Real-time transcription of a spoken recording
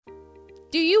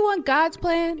Do you want God's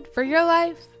plan for your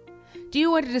life? Do you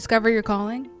want to discover your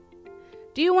calling?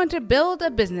 Do you want to build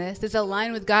a business that's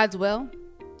aligned with God's will?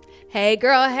 Hey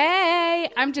girl, hey!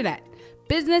 I'm Jeanette,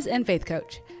 business and faith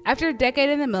coach. After a decade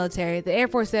in the military, the Air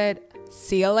Force said,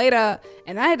 see you later,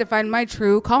 and I had to find my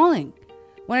true calling.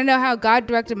 Want to know how God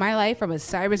directed my life from a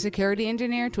cybersecurity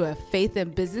engineer to a faith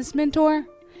and business mentor?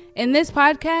 In this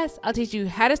podcast, I'll teach you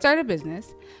how to start a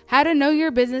business, how to know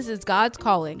your business is God's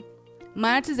calling,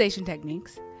 monetization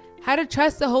techniques, how to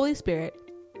trust the Holy Spirit,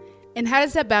 and how to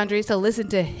set boundaries to listen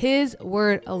to His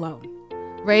word alone.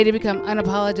 Ready to become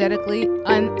unapologetically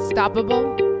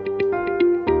unstoppable?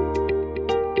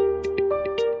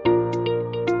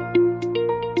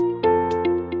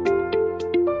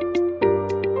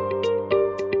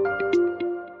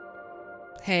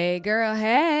 Hey girl,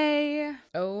 hey.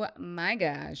 Oh my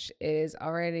gosh, it is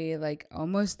already like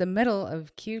almost the middle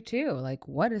of Q2. Like,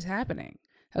 what is happening?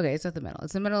 Okay, it's not the middle.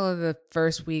 It's the middle of the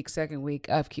first week, second week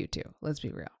of Q2. Let's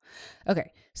be real.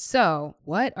 Okay, so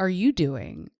what are you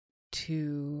doing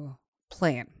to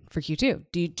plan for Q2?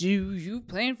 Do you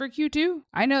plan for Q2?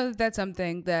 I know that that's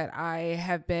something that I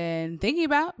have been thinking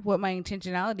about, what my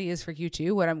intentionality is for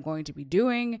Q2, what I'm going to be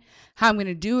doing, how I'm going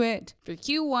to do it. For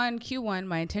Q1,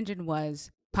 my intention was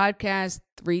podcast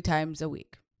 3 times a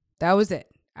week. That was it.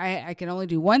 I can only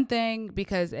do one thing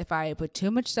because if I put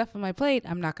too much stuff on my plate,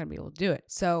 I'm not going to be able to do it.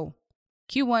 So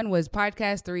Q1 was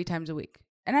podcast 3 times a week.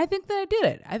 And I think that I did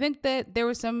it. I think that there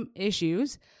were some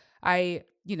issues. I,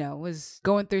 was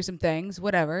going through some things,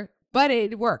 whatever, but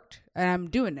it worked and I'm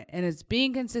doing it and it's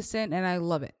being consistent and I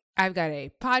love it. I've got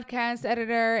a podcast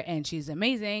editor and she's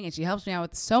amazing and she helps me out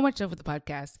with so much stuff with the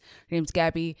podcast. Her name's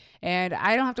Gabby and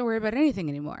I don't have to worry about anything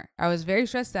anymore. I was very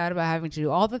stressed out about having to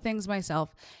do all the things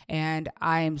myself and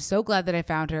I am so glad that I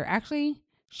found her. Actually,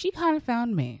 she kind of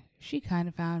found me.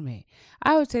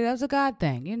 I would say that was a God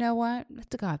thing. You know what?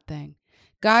 It's a God thing.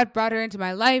 God brought her into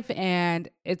my life and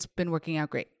it's been working out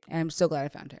great. And I'm so glad I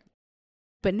found her.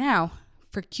 But now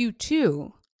for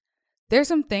Q2, there's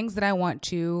some things that I want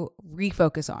to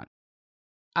refocus on.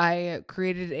 I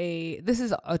created this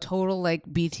is a total like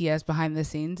BTS behind the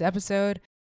scenes episode.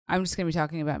 I'm just going to be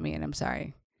talking about me and I'm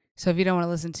sorry. So if you don't want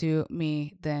to listen to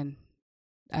me, then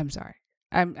I'm sorry.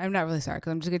 I'm not really sorry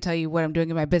because I'm just going to tell you what I'm doing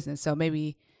in my business. So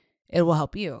maybe it will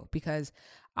help you because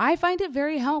I find it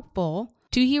very helpful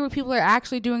to hear what people are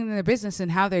actually doing in their business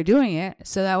and how they're doing it.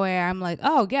 So that way I'm like,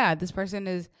 oh yeah, this person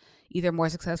is either more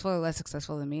successful or less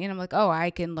successful than me. And I'm like, oh, I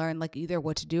can learn like either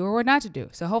what to do or what not to do.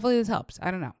 So hopefully this helps.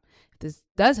 I don't know. If this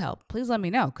does help, please let me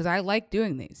know because I like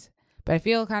doing these. But I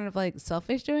feel kind of like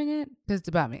selfish doing it because it's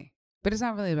about me. But it's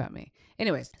not really about me.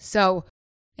 Anyways, so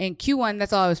in Q1,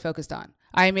 that's all I was focused on.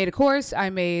 I made a course. I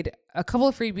made a couple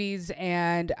of freebies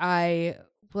and I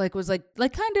was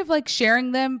kind of like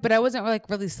sharing them, but I wasn't like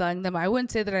really selling them. I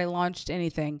wouldn't say that I launched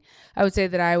anything. I would say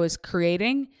that I was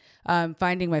creating,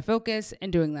 finding my focus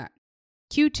and doing that.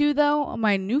 Q2 though,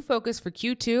 my new focus for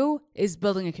Q2 is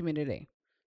building a community.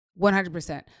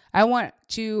 100%. I want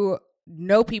to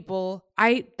know people.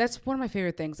 That's one of my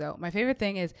favorite things though. My favorite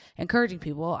thing is encouraging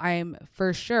people. I am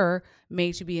for sure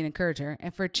made to be an encourager.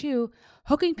 And for 2,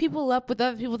 hooking people up with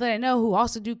other people that I know who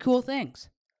also do cool things.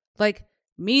 Like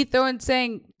me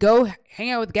saying, go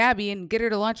hang out with Gabby and get her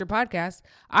to launch her podcast.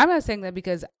 I'm not saying that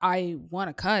because I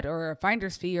want a cut or a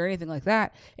finder's fee or anything like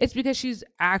that. It's because she's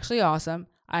actually awesome.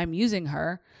 I'm using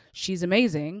her. She's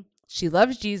amazing. She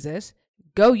loves Jesus.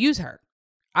 Go use her.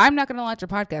 I'm not going to launch a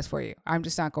podcast for you. I'm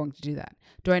just not going to do that.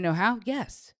 Do I know how?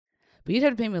 Yes. But you'd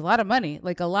have to pay me a lot of money,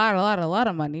 like a lot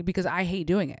of money because I hate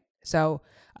doing it. So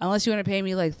unless you want to pay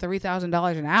me like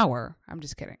 $3,000 an hour, I'm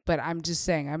just kidding. But I'm just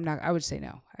saying I would say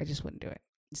no. I just wouldn't do it.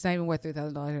 It's not even worth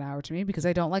 $3,000 an hour to me because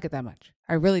I don't like it that much.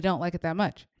 I really don't like it that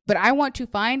much. But I want to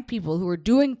find people who are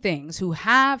doing things, who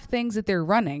have things that they're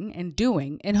running and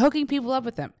doing and hooking people up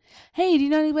with them. Hey, do you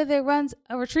know anybody that runs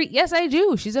a retreat? Yes, I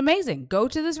do. She's amazing. Go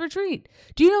to this retreat.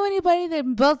 Do you know anybody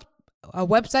that built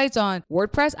websites on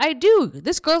WordPress? I do.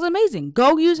 This girl's amazing.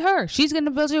 Go use her. She's going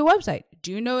to build you a website.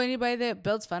 Do you know anybody that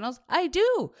builds funnels? I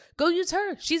do. Go use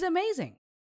her. She's amazing.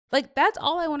 Like, that's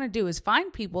all I want to do is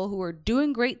find people who are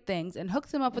doing great things and hook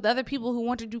them up with other people who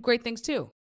want to do great things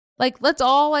too. Like, let's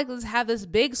have this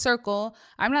big circle.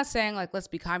 I'm not saying like, let's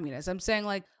be communists. I'm saying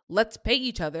like, let's pay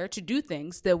each other to do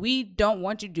things that we don't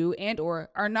want to do and or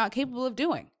are not capable of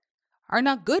doing, are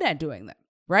not good at doing them,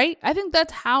 right? I think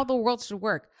that's how the world should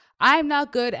work. I'm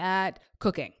not good at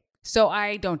cooking, so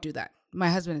I don't do that. My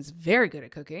husband is very good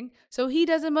at cooking, so he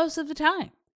does it most of the time,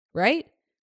 right?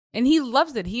 And he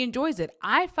loves it. He enjoys it.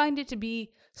 I find it to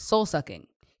be soul-sucking.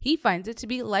 He finds it to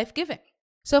be life-giving.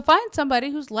 So find somebody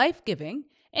who's life-giving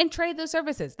and trade those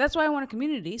services. That's why I want a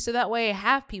community. So that way I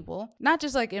have people, not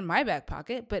just like in my back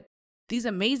pocket, but these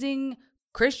amazing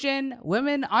Christian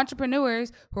women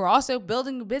entrepreneurs who are also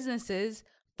building businesses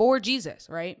for Jesus,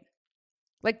 right?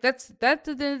 Like that's at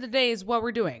the end of the day is what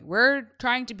we're doing. We're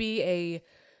trying to be a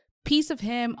piece of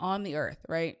him on the earth,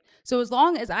 right? So as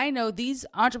long as I know these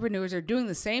entrepreneurs are doing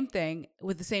the same thing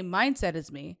with the same mindset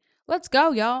as me, let's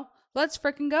go, y'all. Let's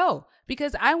freaking go.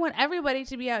 Because I want everybody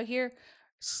to be out here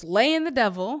slaying the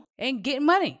devil and getting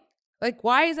money. Like,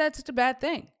 why is that such a bad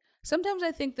thing? Sometimes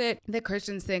I think that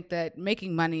Christians think that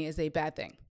making money is a bad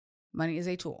thing. Money is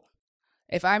a tool.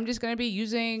 If I'm just going to be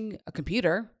using a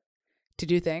computer to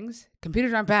do things,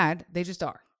 computers aren't bad. They just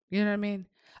are. You know what I mean?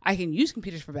 I can use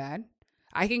computers for bad.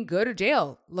 I can go to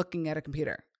jail looking at a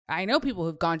computer. I know people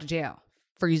who've gone to jail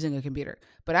for using a computer,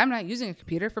 but I'm not using a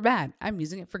computer for bad. I'm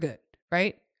using it for good,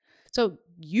 right? So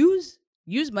use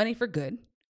money for good,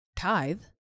 tithe,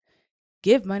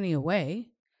 give money away,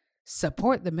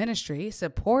 support the ministry,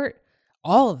 support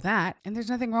all of that. And there's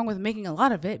nothing wrong with making a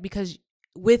lot of it, because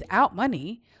without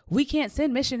money, we can't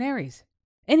send missionaries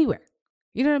anywhere.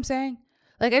 You know what I'm saying?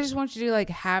 Like, I just want you to like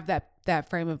have that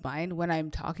frame of mind when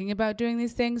I'm talking about doing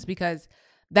these things, because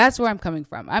that's where I'm coming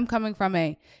from. I'm coming from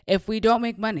if we don't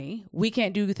make money, we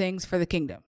can't do things for the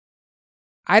kingdom.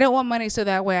 I don't want money so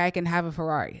that way I can have a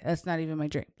Ferrari. That's not even my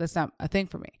dream. That's not a thing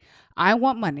for me. I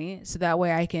want money so that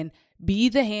way I can be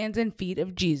the hands and feet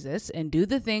of Jesus and do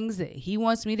the things that he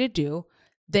wants me to do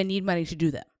that need money to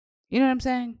do them. You know what I'm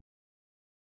saying?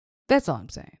 That's all I'm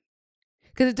saying.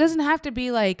 Because it doesn't have to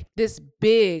be like this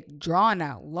big, drawn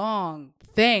out, long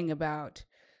thing about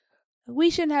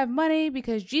we shouldn't have money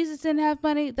because Jesus didn't have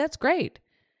money. That's great.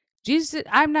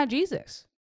 I'm not Jesus.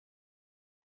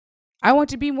 I want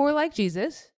to be more like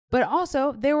Jesus, but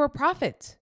also they were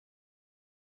prophets.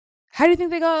 How do you think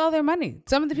they got all their money?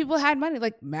 Some of the people had money,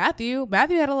 like Matthew.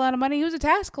 Matthew had a lot of money. He was a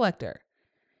tax collector.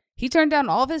 He turned down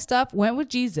all this stuff, went with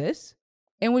Jesus,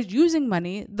 and was using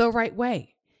money the right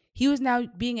way. He was now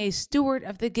being a steward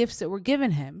of the gifts that were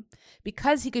given him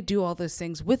because he could do all those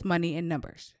things with money in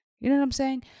numbers. You know what I'm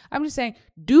saying? I'm just saying,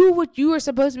 do what you are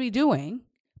supposed to be doing,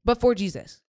 but for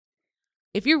Jesus.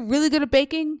 If you're really good at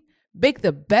baking, bake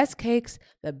the best cakes,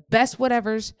 the best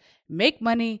whatevers, make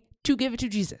money to give it to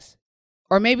Jesus.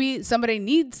 Or maybe somebody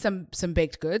needs some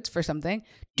baked goods for something.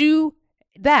 Do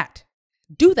that.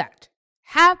 Do that.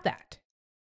 Have that.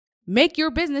 Make your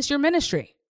business your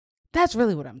ministry. That's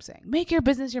really what I'm saying. Make your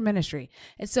business your ministry.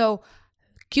 And so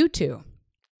Q2,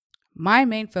 my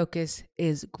main focus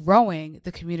is growing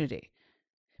the community,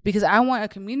 because I want a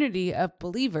community of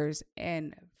believers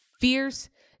and fierce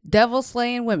devil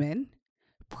slaying women,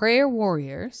 prayer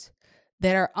warriors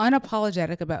that are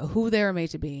unapologetic about who they are made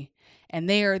to be. And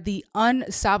they are the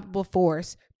unstoppable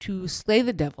force to slay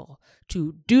the devil,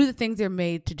 to do the things they're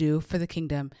made to do for the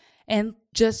kingdom, and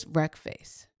just wreck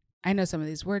face. I know some of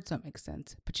these words don't make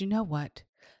sense, but you know what?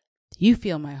 You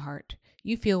feel my heart.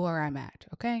 You feel where I'm at,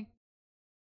 okay?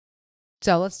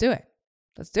 So let's do it.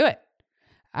 Let's do it.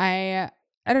 I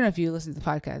don't know if you listen to the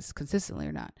podcast consistently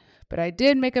or not, but I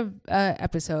did make a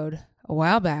episode a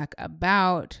while back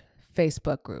about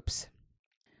Facebook groups.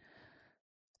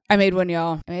 I made one,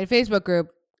 y'all. I made a Facebook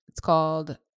group. It's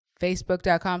called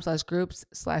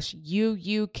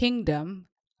facebook.com/groups/UU Kingdom,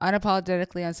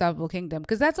 Unapologetically Unstoppable Kingdom,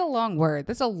 because that's a long word.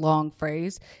 That's a long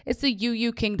phrase. It's the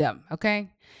UU Kingdom,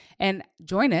 okay? And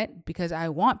join it because I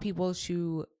want people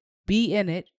to be in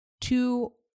it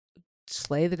to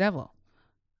slay the devil.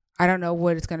 I don't know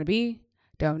what it's going to be.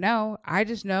 Don't know. I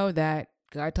just know that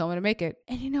God told me to make it.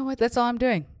 And you know what? That's all I'm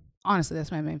doing. Honestly,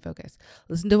 that's my main focus.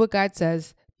 Listen to what God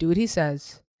says. Do what he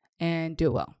says. And do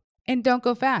it well. And don't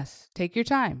go fast. Take your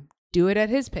time. Do it at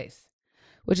his pace,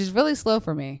 which is really slow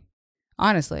for me,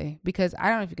 honestly, because I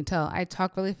don't know if you can tell. I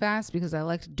talk really fast because I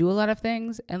like to do a lot of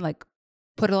things and like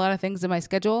put a lot of things in my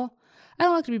schedule. I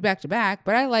don't like to be back to back,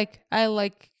 but I like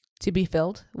to be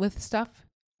filled with stuff.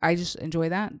 I just enjoy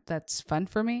that. That's fun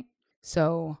for me.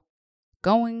 So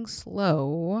going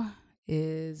slow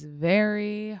is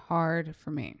very hard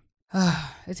for me.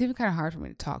 It's even kind of hard for me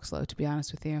to talk slow, to be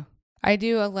honest with you. I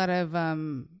do a lot of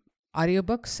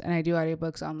audiobooks, and I do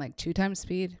audiobooks on like 2x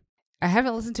speed. I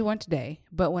haven't listened to one today,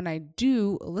 but when I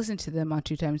do listen to them on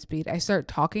 2x speed, I start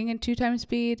talking in 2x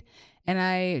speed, and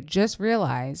I just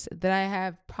realized that I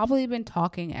have probably been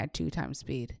talking at 2x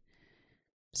speed.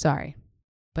 Sorry,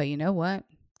 but you know what?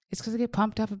 It's because I get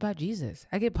pumped up about Jesus.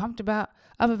 I get pumped up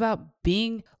about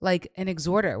being like an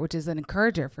exhorter, which is an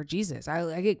encourager for Jesus.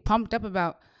 I get pumped up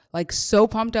about, like, so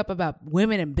pumped up about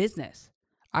women in business.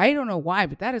 I don't know why,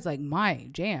 but that is like my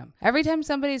jam. Every time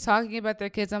somebody's talking about their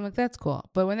kids, I'm like, that's cool.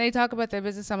 But when they talk about their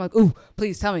business, I'm like, ooh,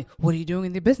 please tell me, what are you doing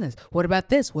in your business? What about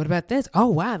this? What about this? Oh,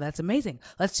 wow, that's amazing.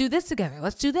 Let's do this together.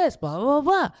 Let's do this, blah, blah,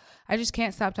 blah. I just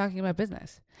can't stop talking about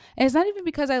business. And it's not even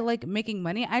because I like making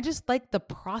money. I just like the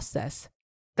process.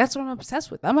 That's what I'm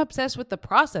obsessed with. I'm obsessed with the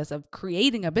process of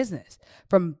creating a business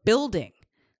from building.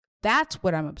 That's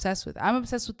what I'm obsessed with. I'm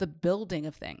obsessed with the building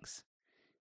of things.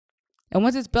 And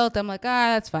once it's built, I'm like,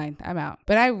 that's fine. I'm out.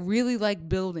 But I really like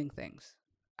building things.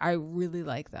 I really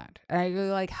like that. And I really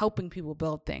like helping people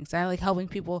build things. I like helping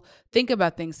people think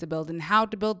about things to build and how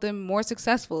to build them more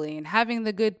successfully and having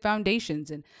the good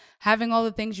foundations and having all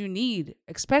the things you need,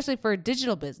 especially for a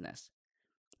digital business,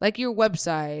 like your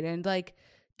website and like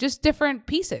just different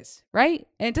pieces, right?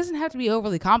 And it doesn't have to be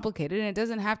overly complicated and it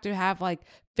doesn't have to have like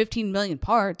 15 million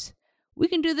parts. We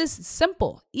can do this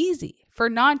simple, easy for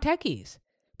non-techies.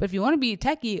 But if you want to be a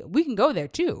techie, we can go there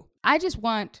too. I just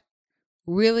want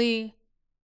really,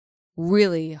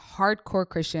 really hardcore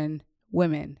Christian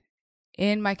women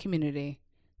in my community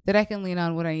that I can lean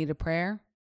on when I need a prayer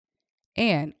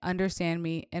and understand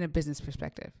me in a business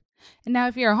perspective. And now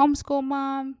if you're a homeschool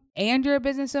mom and you're a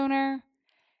business owner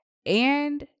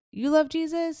and you love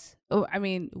Jesus,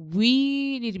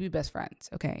 we need to be best friends,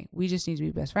 okay? We just need to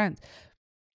be best friends.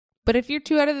 But if you're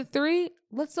 2 out of the 3,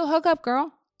 let's still hook up,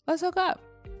 girl. Let's hook up.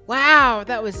 Wow,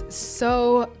 that was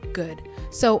so good.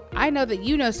 So I know that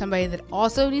you know somebody that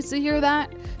also needs to hear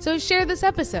that. So share this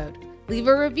episode, leave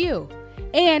a review.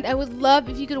 And I would love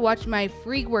if you could watch my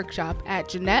free workshop at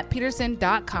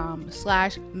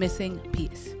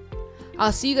JeanettePeterson.com/missingpiece.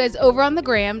 I'll see you guys over on the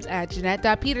grams at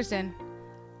Jeanette.Peterson.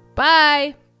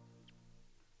 Bye.